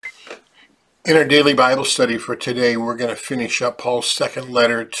In our daily Bible study for today, we're going to finish up Paul's second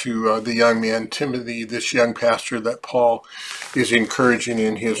letter to the young man, Timothy, this young pastor that Paul is encouraging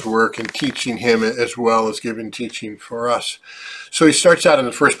in his work and teaching him as well as giving teaching for us. So he starts out in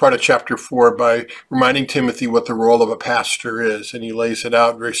the first part of chapter 4 by reminding Timothy what the role of a pastor is, and he lays it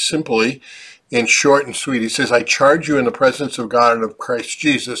out very simply and short and sweet. He says, I charge you in the presence of God and of Christ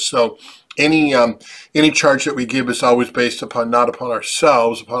Jesus. So any charge that we give is always based upon, not upon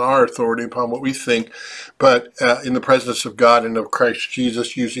ourselves, upon our authority, upon what we think, but in the presence of God and of Christ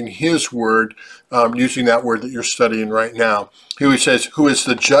Jesus, using his word, using that word that you're studying right now. Here he says, who is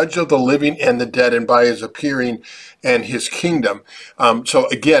the judge of the living and the dead, and by his appearing and his kingdom. So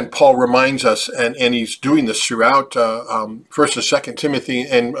again, Paul reminds us, and he's doing this throughout 1st and 2nd Timothy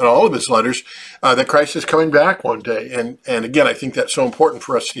and all of his letters, that Christ is coming back one day. And again, I think that's so important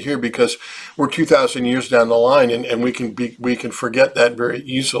for us to hear, because we're 2,000 years down the line, and we can forget that very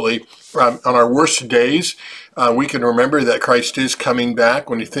easily. On our worst days, we can remember that Christ is coming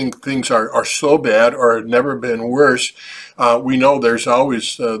back. When you think things are so bad or have never been worse, we know there's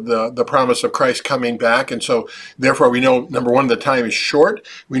always the promise of Christ coming back. And so therefore we know, number one, the time is short.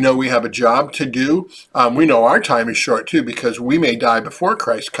 We know we have a job to do. We know our time is short too, because we may die before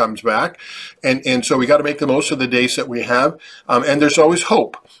Christ comes back. And so we got to make the most of the days that we have. And there's always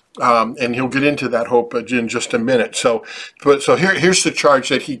hope. And he'll get into that hope in just a minute. So here's the charge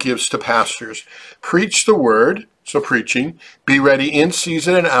that he gives to pastors. Preach the word, so preaching. Be ready in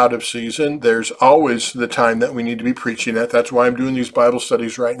season and out of season. There's always the time that we need to be preaching at. That's why I'm doing these Bible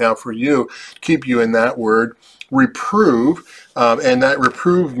studies right now for you, keep you in that word. Reprove, and that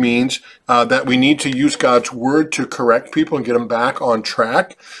reprove means that we need to use God's word to correct people and get them back on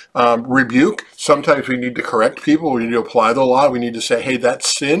track. Rebuke, sometimes we need to correct people. We need to apply the law. We need to say, hey,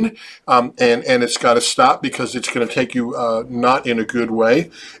 that's sin, and it's got to stop, because it's going to take you not in a good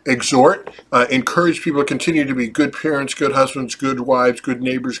way. Exhort, encourage people to continue to be good parents, good husbands, good wives, good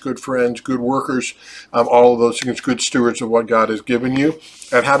neighbors, good friends, good workers, all of those things, good stewards of what God has given you.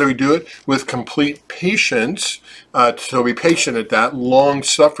 And how do we do it? With complete patience. So be patient at that. Long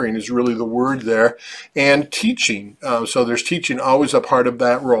suffering is really the word there. And teaching. So there's teaching always a part of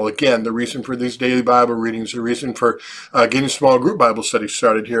that role. Again, the reason for these daily Bible readings, the reason for getting small group Bible studies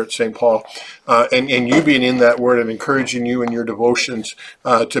started here at St. Paul, and you being in that word and encouraging you in your devotions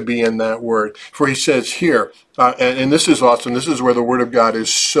to be in that word. For he says here, and this is awesome. This is where the word of God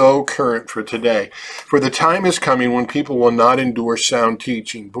is so current for today. For the time is coming when people will not endure sound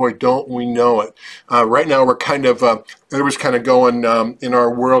teaching. Boy, don't we know it. Right now we're kind of, everybody's kind of going in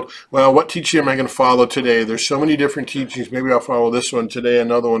our world, well, what teaching am I going to follow today? There's so many different teachings. Maybe I'll follow this one today,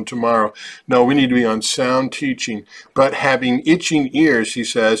 another one tomorrow. No, we need to be on sound teaching. But having itching ears, he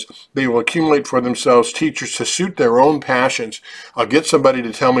says, they will accumulate for themselves teachers to suit their own passions. I'll get somebody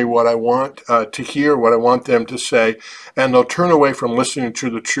to tell me what I want to hear, what I want them to say, and they'll turn away from listening to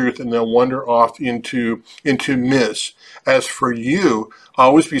the truth, and they'll wander off into myths. As for you,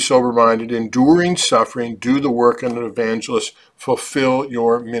 always be sober-minded, enduring suffering, do the work of an evangelist, fulfill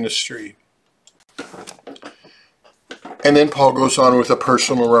your ministry. And then Paul goes on with a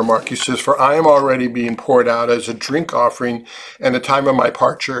personal remark. He says, for I am already being poured out as a drink offering, and the time of my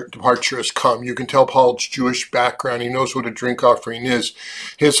departure has come. You can tell Paul's Jewish background. He knows what a drink offering is.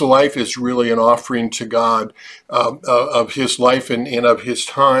 His life is really an offering to God of his life and of his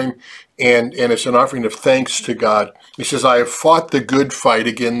time. And it's an offering of thanks to God. He says, I have fought the good fight.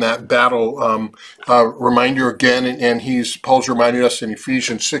 Again, that battle reminder again. And Paul's reminding us in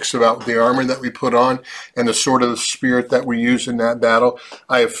Ephesians 6 about the armor that we put on and the sword of the Spirit that we use in that battle.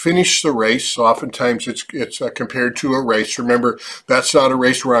 I have finished the race. So oftentimes it's compared to a race. Remember, that's not a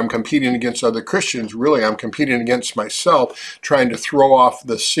race where I'm competing against other Christians. Really, I'm competing against myself, trying to throw off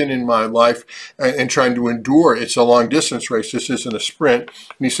the sin in my life and trying to endure. It's a long distance race. This isn't a sprint.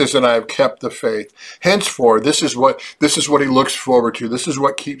 And he says that I have kept the faith. Henceforth, this is what he looks forward to. This is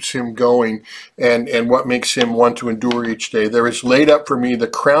what keeps him going and what makes him want to endure each day. There is laid up for me the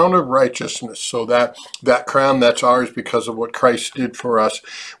crown of righteousness. So that crown, that's ours because of what Christ did for us,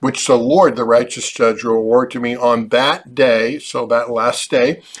 which the Lord, the righteous judge, will award to me on that day, so that last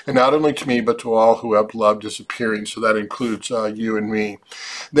day, and not only to me, but to all who have loved his appearing. So that includes you and me.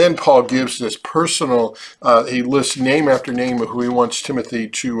 Then Paul gives this personal, he lists name after name of who he wants Timothy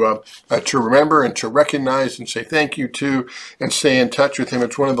to remember and to recognize and say thank you to and stay in touch with him.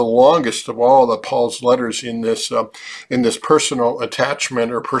 It's one of the longest of all of Paul's letters in this personal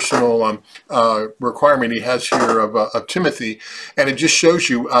attachment or personal requirement he has here of Timothy. And it just shows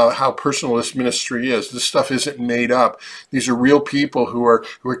you how personal this ministry is. This stuff isn't made up. These are real people who are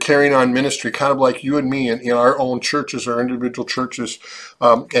carrying on ministry, kind of like you and me in our own churches, our individual churches,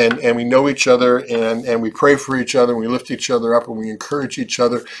 and we know each other, and we pray for each other, and we lift each other up, and we encourage each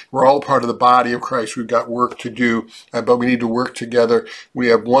other. We're all part of the body of Christ. We've got work to do, but we need to work together. We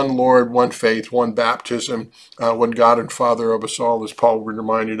have one Lord, one faith, one baptism, one God and Father of us all, as Paul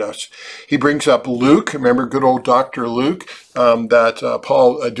reminded us. He brings up Luke. Remember good old Dr. Luke that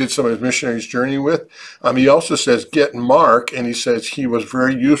Paul did some of his missionaries' journey with. He also says, get Mark, and he says, he was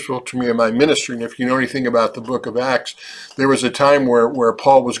very useful to me in my ministry. And if you know anything about the book of Acts, there was a time where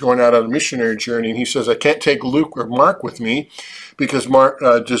Paul was going out on a missionary journey, and he says, I can't take Luke or Mark with me because Mark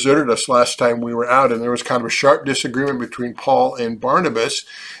deserted us last time we were out, and there was kind of a sharp disagreement between Paul and Barnabas.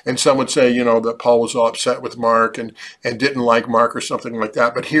 And some would say, that Paul was all upset with Mark and didn't like Mark or something like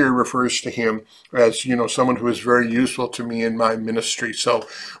that. But here he refers to him as, someone who is very useful to me in my ministry. So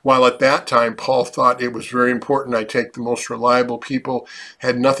while at that time Paul thought it was very important I take the most reliable people,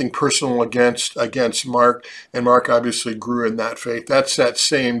 had nothing personal against Mark, and Mark obviously grew in that faith. That's that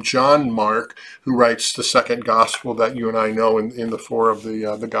same John Mark who writes the second gospel that you and I know in the four of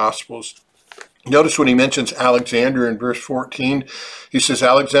the Gospels. Notice when he mentions Alexander in verse 14, he says,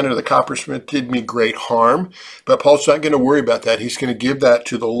 Alexander the coppersmith did me great harm. But Paul's not going to worry about that. He's going to give that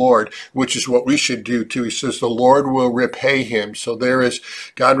to the Lord, which is what we should do too. He says, the Lord will repay him. So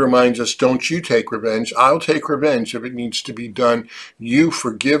God reminds us, don't you take revenge. I'll take revenge if it needs to be done. You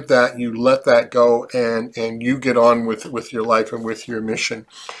forgive that, you let that go, and you get on with your life and with your mission.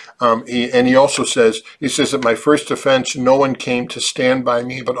 He also says, at my first offense, no one came to stand by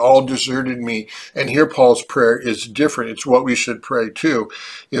me, but all deserted me. And here Paul's prayer is different. It's what we should pray too.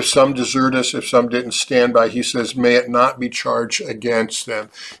 If some desert us, if some didn't stand by, he says, may it not be charged against them.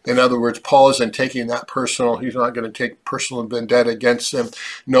 In other words, Paul isn't taking that personal. He's not going to take personal vendetta against them.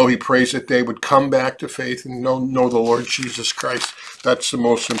 No, he prays that they would come back to faith and know the Lord Jesus Christ. That's the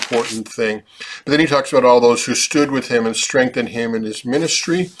most important thing. But then he talks about all those who stood with him and strengthened him in his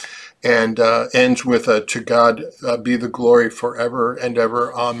ministry, and ends with, to God be the glory forever and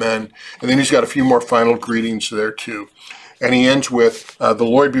ever. Amen. And then he's got a few more final greetings there too. And he ends with, the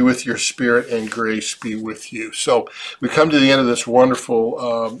Lord be with your spirit and grace be with you. So we come to the end of this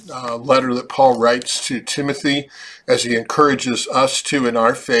wonderful letter that Paul writes to Timothy as he encourages us to, in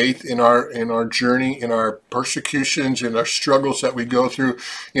our faith, in our journey, in our persecutions, in our struggles that we go through,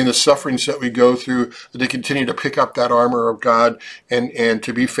 in the sufferings that we go through, to continue to pick up that armor of God and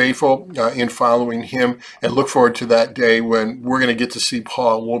to be faithful in following him, and look forward to that day when we're going to get to see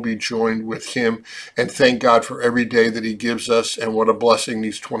Paul and we'll be joined with him, and thank God for every day that he gives us, and what a blessing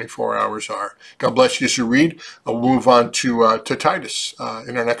these 24 hours are. God bless you as you read. We'll move on to Titus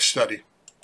in our next study.